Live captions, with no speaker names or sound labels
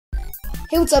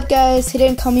Hey, what's up guys? Today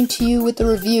I'm coming to you with a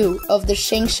review of the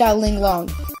ShengShou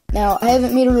LingLong. Now, I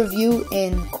haven't made a review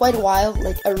in quite a while,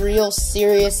 like a real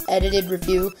serious edited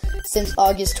review since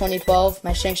August 2012,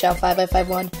 my ShengShou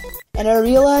 5x51, and I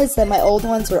realized that my old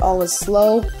ones were always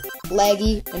slow,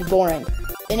 laggy, and boring.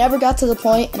 They never got to the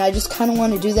point, and I just kind of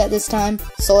want to do that this time,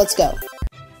 so let's go.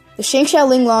 The ShengShou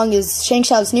LingLong is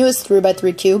ShengShou's newest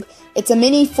 3x3 cube. It's a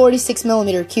mini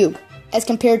 46mm cube. As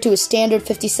compared to a standard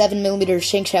 57mm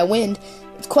ShengShou Wind,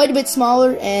 it's quite a bit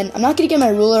smaller, and I'm not going to get my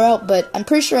ruler out, but I'm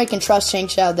pretty sure I can trust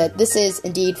ShengShou that this is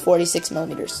indeed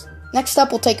 46mm. Next up,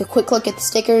 we'll take a quick look at the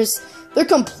stickers. They're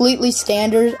completely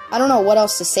standard. I don't know what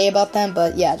else to say about them,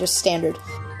 but yeah, just standard.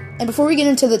 And before we get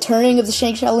into the turning of the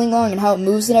ShengShou LingLong and how it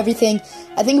moves and everything,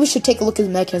 I think we should take a look at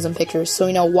the mechanism pictures so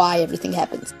we know why everything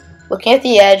happens. Looking at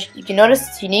the edge, you can notice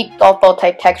its unique golf ball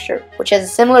type texture, which has a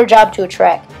similar job to a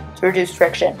track to reduce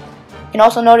friction. You can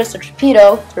also notice the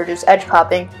torpedo to reduce edge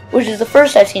popping, which is the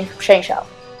first I've seen from ShengShou.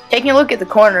 Taking a look at the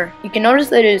corner, you can notice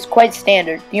that it is quite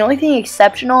standard. The only thing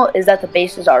exceptional is that the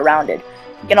bases are rounded.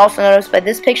 You can also notice by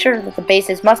this picture that the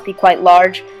bases must be quite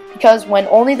large, because when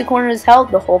only the corner is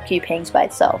held, the whole cube hangs by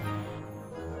itself.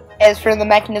 As for the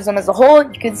mechanism as a whole,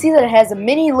 you can see that it has a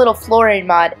mini little flooring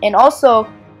mod, and also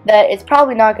that it's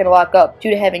probably not going to lock up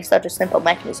due to having such a simple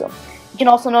mechanism. You can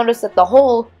also notice that the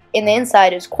hole in the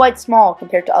inside is quite small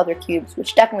compared to other cubes,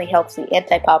 which definitely helps the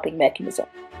anti-popping mechanism.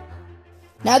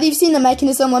 Now that you've seen the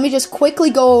mechanism, let me just quickly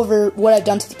go over what I've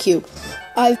done to the cube.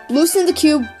 I've loosened the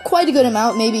cube quite a good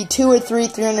amount, maybe 2 or 3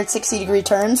 360-degree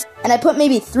turns, and I put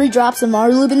maybe 3 drops of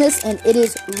Maru lube in this, and it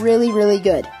is really, really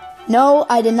good. No,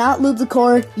 I did not lube the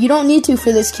core. You don't need to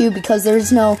for this cube because there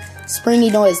is no springy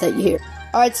noise that you hear.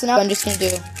 Alright, so now I'm just going to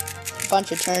do a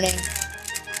bunch of turning.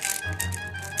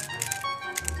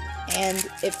 And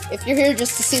if you're here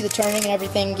just to see the turning and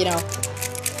everything, you know,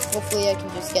 hopefully I can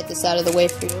just get this out of the way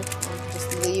for you and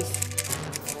just leave.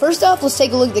 First off, let's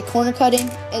take a look at the corner cutting.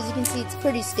 As you can see, it's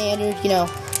pretty standard, you know,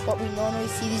 what we normally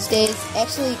see these days.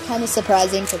 Actually, kind of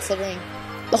surprising considering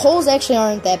the holes actually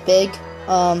aren't that big.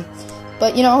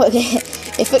 But, you know,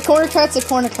 if a corner cuts, a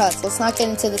corner cuts. Let's not get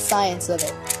into the science of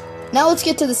it. Now let's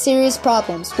get to the serious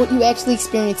problems, what you actually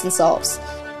experience and solves.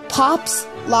 Pops,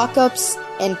 lockups,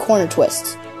 and corner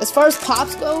twists. As far as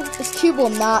pops go, this cube will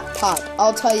not pop,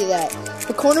 I'll tell you that.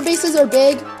 The corner bases are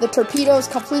big, the torpedoes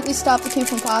completely stop the cube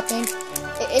from popping.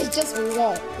 It just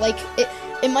won't. Like,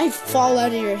 it might fall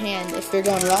out of your hand if you're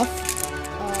going rough.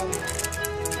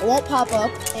 It won't pop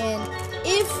up, and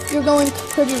if you're going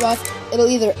pretty rough, it'll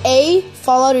either A,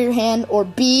 fall out of your hand, or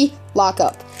B, lock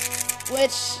up.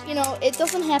 Which, you know, it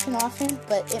doesn't happen often,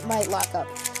 but it might lock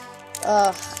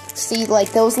up. See,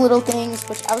 like those little things,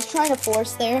 which I was trying to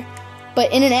force there.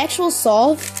 But in an actual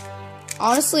solve,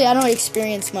 honestly, I don't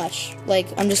experience much. Like,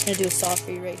 I'm just going to do a solve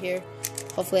for you right here.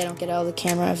 Hopefully I don't get out of the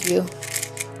camera view.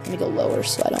 Let me go lower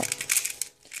so I don't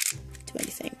do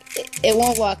anything. It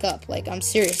won't lock up. Like, I'm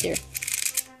serious here.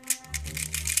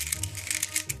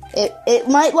 It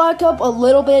might lock up a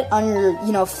little bit on your,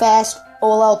 you know, fast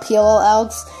OLL, PLL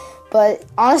algs. But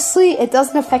honestly, it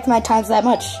doesn't affect my times that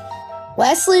much.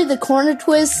 Lastly, the corner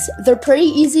twists, they're pretty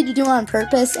easy to do on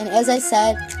purpose. And as I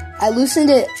said, I loosened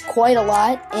it quite a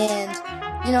lot, and,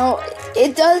 you know,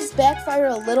 it does backfire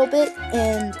a little bit,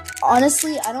 and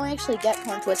honestly, I don't actually get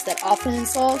corner twists that often in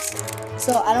solves,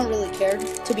 so I don't really care,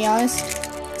 to be honest.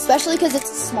 Especially because it's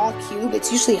a small cube,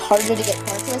 it's usually harder to get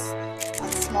corner twists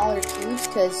on smaller cubes,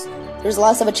 because there's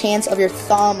less of a chance of your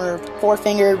thumb or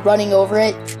forefinger running over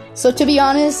it. So to be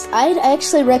honest, I'd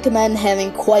actually recommend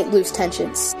having quite loose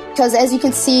tensions, because as you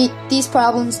can see, these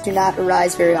problems do not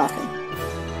arise very often.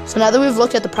 So now that we've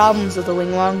looked at the problems of the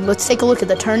LingLong, let's take a look at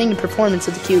the turning and performance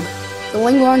of the cube. The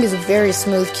LingLong is a very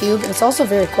smooth cube, and it's also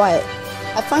very quiet.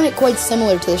 I find it quite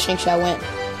similar to the ShengShou Wind.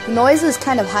 The noise is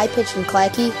kind of high-pitched and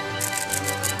clacky,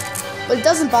 but it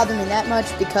doesn't bother me that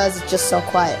much because it's just so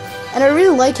quiet. And I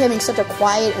really like having such a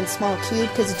quiet and small cube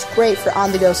because it's great for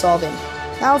on-the-go solving.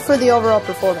 Now for the overall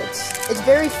performance. It's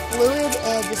very fluid,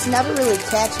 and this never really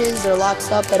catches or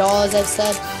locks up at all, as I've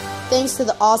said, thanks to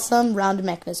the awesome rounded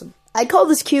mechanism. I call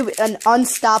this cube an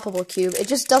unstoppable cube. It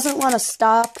just doesn't want to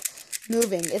stop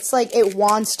moving. It's like it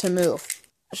wants to move.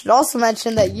 I should also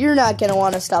mention that you're not going to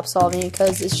want to stop solving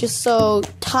because it's just so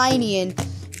tiny and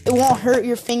it won't hurt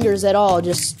your fingers at all,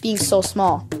 just being so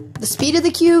small. The speed of the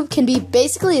cube can be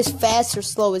basically as fast or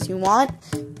slow as you want.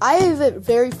 I have it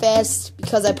very fast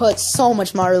because I put so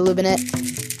much Maru lube in it.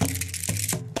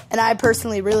 And I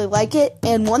personally really like it.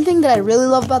 And one thing that I really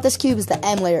love about this cube is the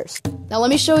M layers. Now let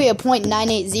me show you a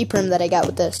 .98 Z prim that I got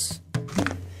with this.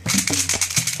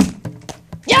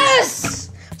 Yes!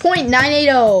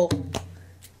 .980.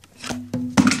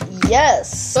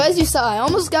 Yes! So as you saw, I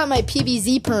almost got my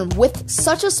PBZ perm with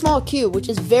such a small cube, which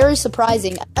is very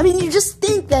surprising. I mean, you just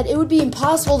think that it would be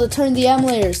impossible to turn the M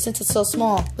layers since it's so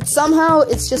small. But somehow,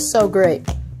 it's just so great.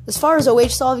 As far as OH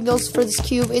solving goes for this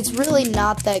cube, it's really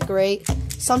not that great.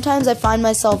 Sometimes I find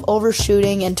myself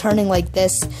overshooting and turning like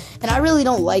this, and I really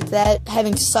don't like that,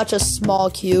 having such a small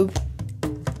cube.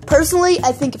 Personally,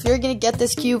 I think if you're going to get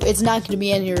this cube, it's not going to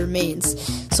be any of your mains.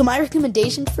 So my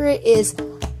recommendation for it is,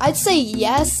 I'd say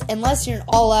yes, unless you're an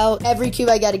all-out, every cube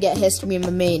I gotta get has to be my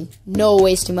main. No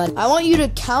wasting money. I want you to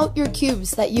count your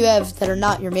cubes that you have that are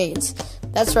not your mains.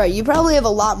 That's right, you probably have a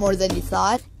lot more than you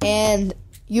thought, and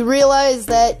you realize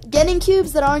that getting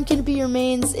cubes that aren't gonna be your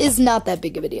mains is not that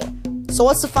big of a deal. So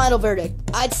what's the final verdict?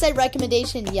 I'd say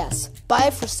recommendation, yes. Buy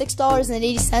it for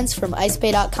 $6.80 from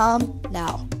icepay.com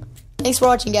now. Thanks for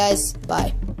watching, guys.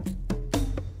 Bye.